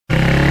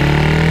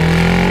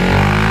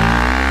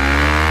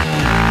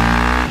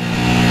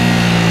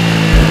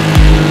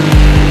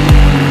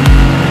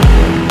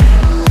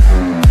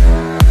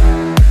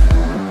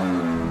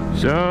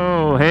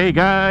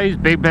guys,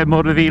 Big Ben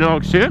Motor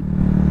Vlogs here.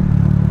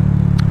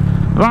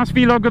 Last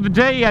vlog of the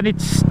day, and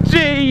it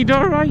stayed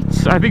alright.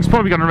 I think it's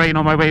probably going to rain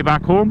on my way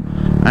back home,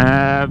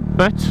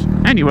 but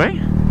anyway,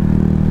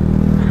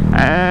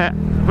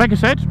 like I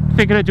said,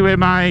 thinking of doing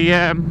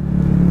my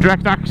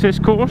direct access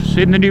course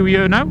in the new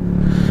year now.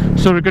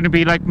 So it's going to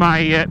be like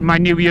my my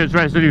New Year's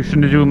resolution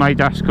to do my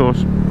DAS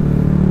course.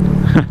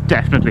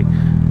 Definitely,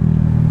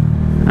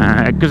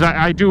 because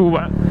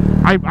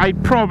I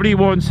probably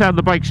won't sell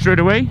the bike straight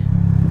away.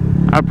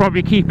 I'll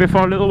probably keep it for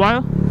a little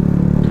while,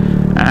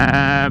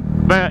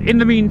 but in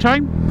the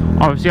meantime,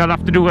 obviously I'll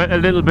have to do a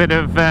little bit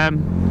of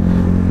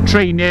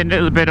training, a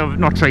little bit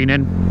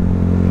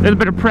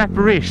of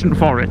preparation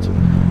for it,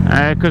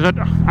 because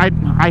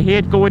I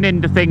hate going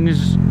into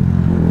things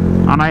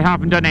and I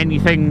haven't done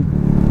anything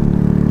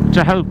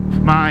to help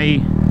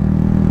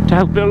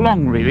it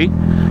along, really.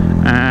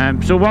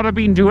 So what I've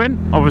been doing,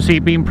 obviously,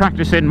 been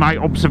practicing my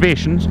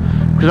observations,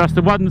 because that's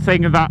the one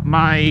thing that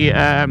my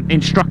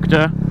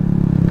instructor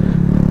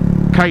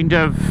kind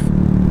of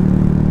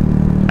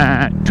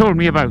told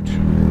me about,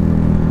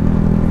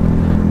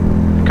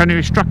 kind of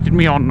instructed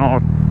me on,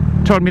 or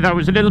told me that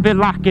was a little bit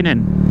lacking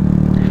in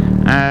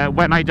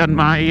when I done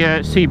my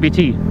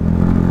CBT.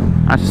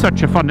 That's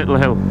such a fun little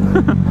hill.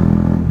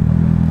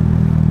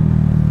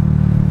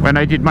 When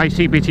I did my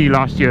CBT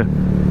last year,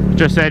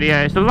 just said,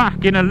 yeah, it's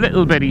lacking a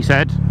little bit, he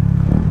said.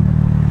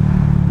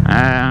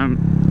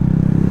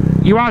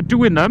 You are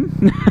doing them,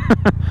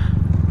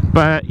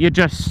 but you're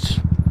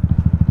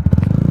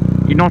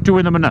not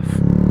doing them enough.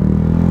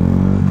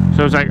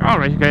 So I was like,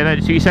 alright, okay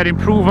then. So he said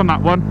improve on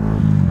that one,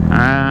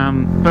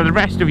 but the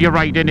rest of your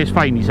riding is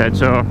fine, he said,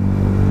 so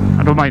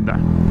I don't mind that.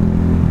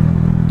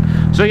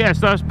 So yes,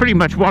 that's pretty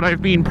much what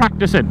I've been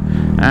practicing.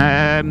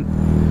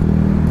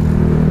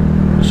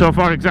 So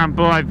for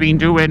example, I've been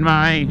doing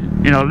my,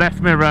 left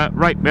mirror,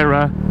 right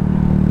mirror.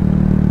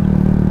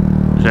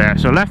 So, yeah,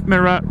 so left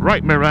mirror,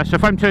 right mirror. So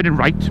if I'm turning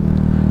right,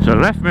 so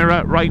left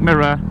mirror, right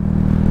mirror,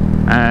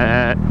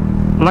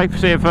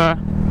 lifesaver,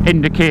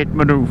 indicate,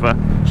 maneuver.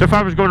 So if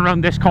I was going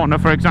around this corner,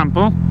 for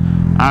example,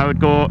 I would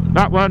go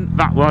that one,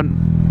 that one,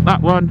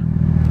 that one,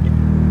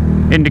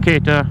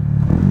 indicator,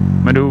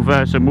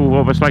 maneuver, so move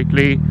over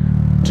slightly,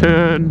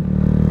 turn,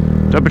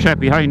 double check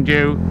behind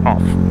you,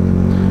 off.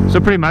 So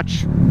pretty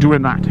much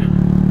doing that.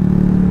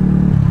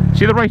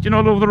 See the writing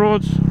all over the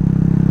roads?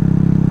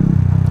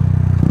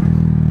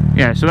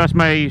 Yeah, so that's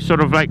my sort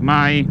of like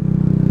my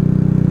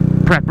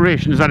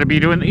preparations that I'll be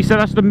doing. He said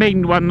that's the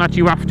main one that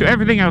you have to.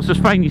 Everything else is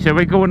fine. He said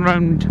we're going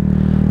around,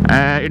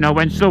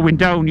 when slowing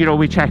down,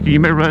 we're checking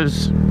your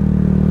mirrors,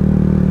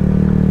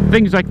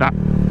 things like that.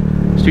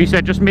 So he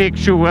said just make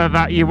sure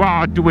that you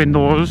are doing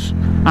those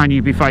and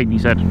you'll be fine, he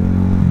said.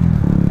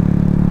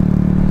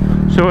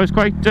 So I was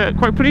quite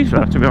pleased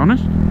with that, to be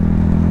honest.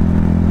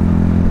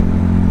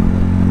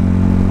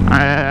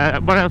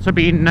 What else I've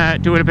been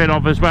doing a bit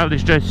of as well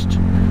is just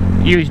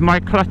use my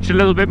clutch a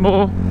little bit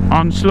more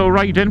on slow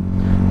riding,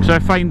 because I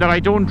find that I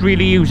don't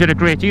really use it a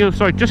great deal.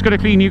 So I'm just going to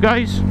clean you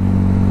guys.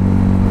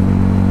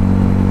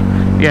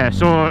 Yeah,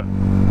 so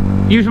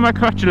using my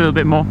clutch a little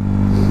bit more,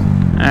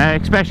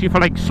 especially for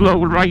like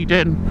slow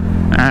riding.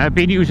 I've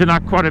been using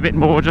that quite a bit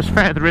more, just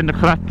feathering the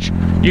clutch,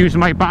 using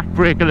my back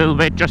brake a little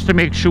bit, just to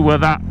make sure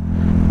that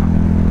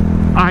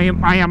I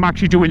am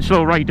actually doing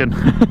slow riding.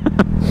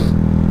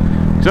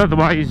 Because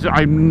otherwise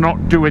I'm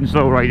not doing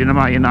slow riding, am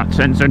I, in that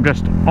sense? I'm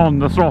just on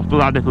the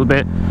throttle a little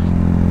bit,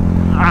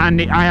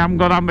 and I haven't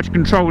got that much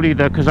control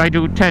either, because I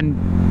do tend,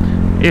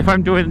 if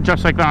I'm doing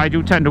just like that, I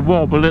do tend to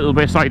wobble a little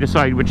bit side to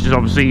side, which is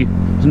obviously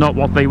not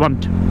what they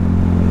want.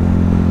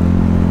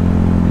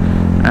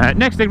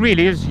 Next thing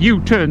really is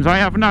U-turns. I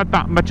haven't had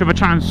that much of a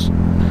chance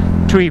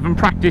to even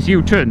practice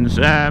U-turns.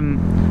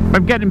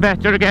 I'm getting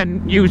better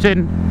again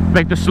using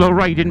like the slow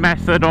riding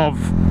method of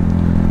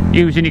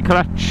using your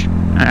clutch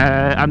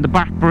and the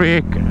back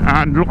brake,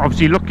 and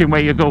obviously looking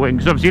where you're going,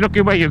 because obviously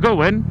looking where you're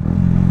going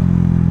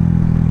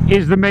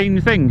is the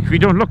main thing. If you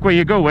don't look where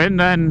you're going,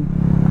 then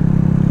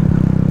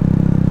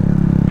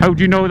how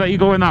do you know that you're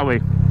going that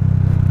way?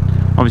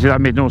 Obviously that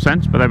made no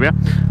sense, but there we are.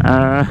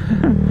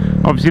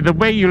 Obviously the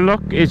way you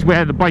look is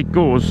where the bike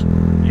goes.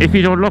 If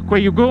you don't look where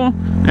you go,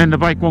 then the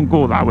bike won't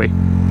go that way.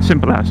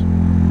 Simple as.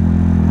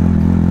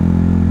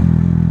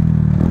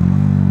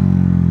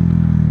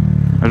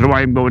 I don't know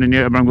why I'm going in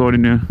here, but I'm going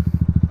in here.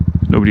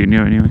 There's nobody in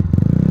here anyway.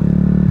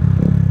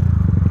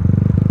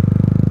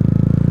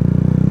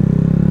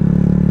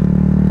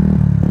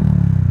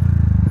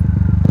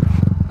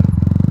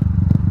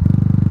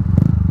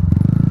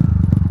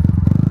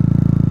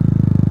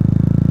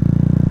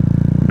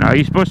 Now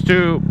you're supposed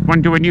to,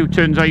 when doing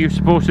U-turns, are you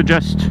supposed to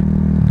just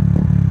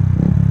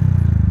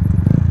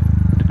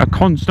a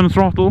constant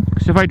throttle?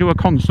 Because if I do a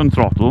constant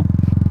throttle,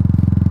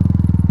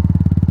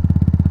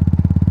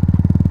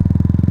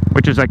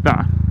 which is like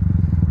that,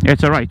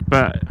 it's alright,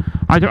 but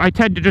I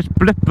tend to just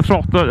blip the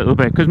throttle a little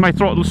bit, because my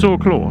throttle's so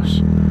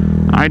close.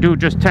 I do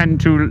just tend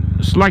to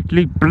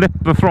slightly blip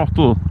the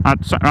throttle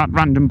at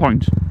random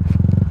points.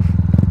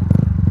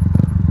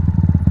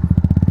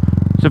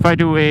 So if I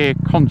do a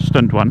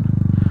constant one,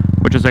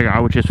 which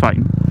is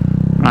fine.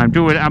 I'm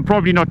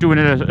probably not doing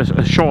it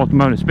a short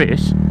amount of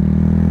space,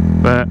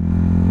 but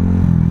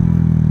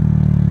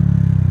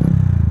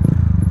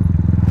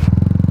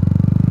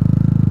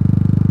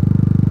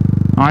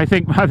I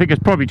think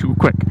it's probably too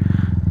quick,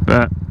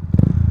 but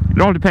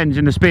it all depends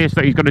in the space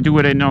that he's going to do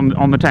it in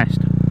on the test.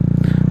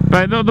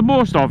 But the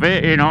most of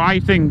it, you know, I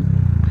think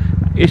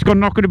it's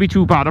not going to be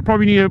too bad. I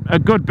probably need a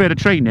good bit of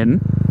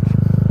training.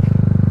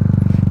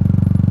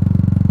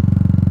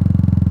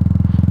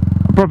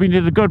 I probably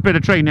need a good bit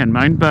of training,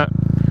 mind, but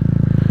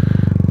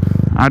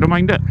I don't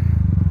mind it.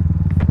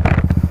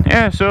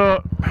 Yeah,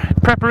 so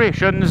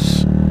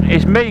preparations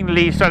is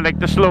mainly sort of like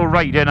the slow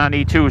riding I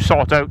need to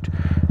sort out.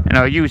 You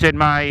know, using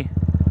my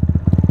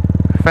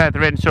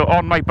feathering, so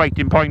on my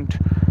biting point,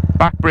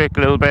 back brake a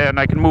little bit, and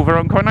I can move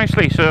around quite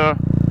nicely. So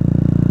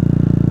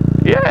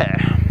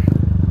yeah,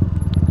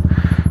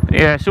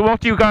 so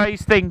what do you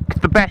guys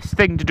think the best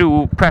thing to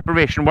do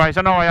preparation wise?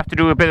 I know I have to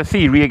do a bit of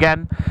theory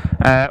again.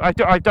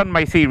 I've done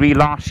my theory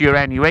last year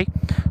anyway,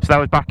 so that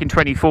was back in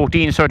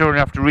 2014, so I don't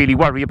have to really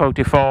worry about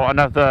it for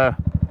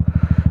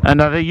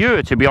another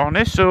year, to be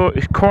honest. So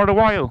it's quite a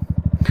while.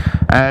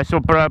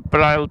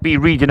 But I'll be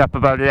reading up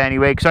about it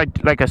anyway, because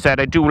like I said,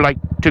 I do like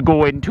to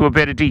go into a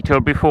bit of detail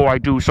before I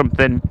do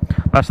something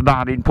that's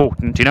that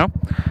important, you know.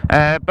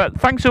 But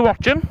thanks for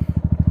watching.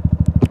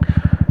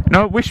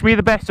 No, wish me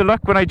the best of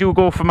luck when I do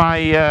go for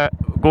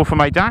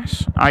my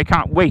DAS. I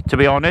can't wait, to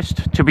be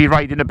honest, to be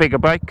riding a bigger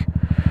bike.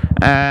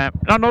 I'm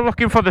not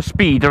looking for the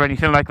speed or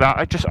anything like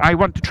that. I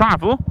want to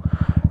travel.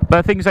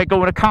 But things like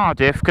going to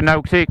Cardiff can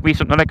now take me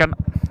something like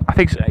I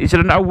think, is it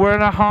an hour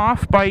and a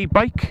half by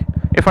bike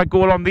if I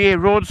go along the A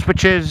roads,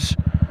 which is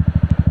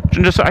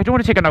I don't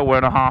want to take an hour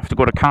and a half to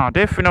go to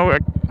Cardiff. You know,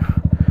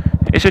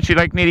 it's actually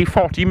like nearly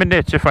 40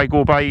 minutes if I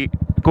go by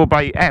the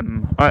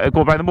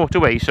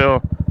motorway.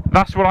 So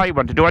that's what I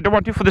want to do. I don't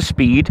want it for the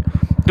speed,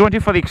 don't want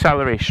it for the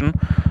acceleration.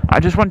 I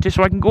just want it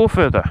so I can go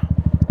further.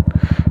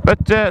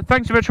 But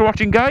thanks so much for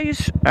watching,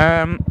 guys.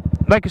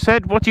 Like I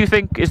said, what do you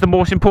think is the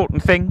most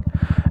important thing?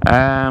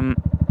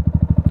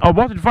 Or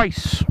what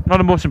advice, not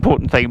the most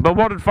important thing, but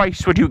what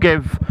advice would you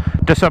give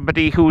to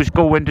somebody who's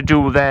going to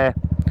do their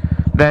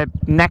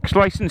next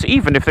license,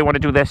 even if they want to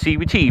do their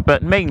CVT,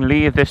 but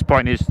mainly at this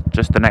point is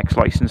just the next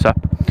license up,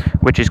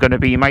 which is going to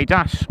be my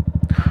DAS.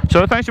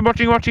 So thanks for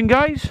watching,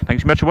 guys.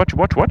 Thanks very much for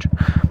watch.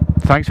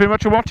 Thanks very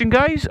much for watching,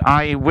 guys.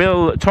 I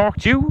will talk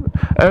to you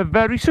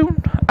very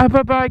soon. Bye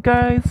bye,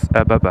 guys.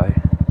 Bye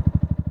bye.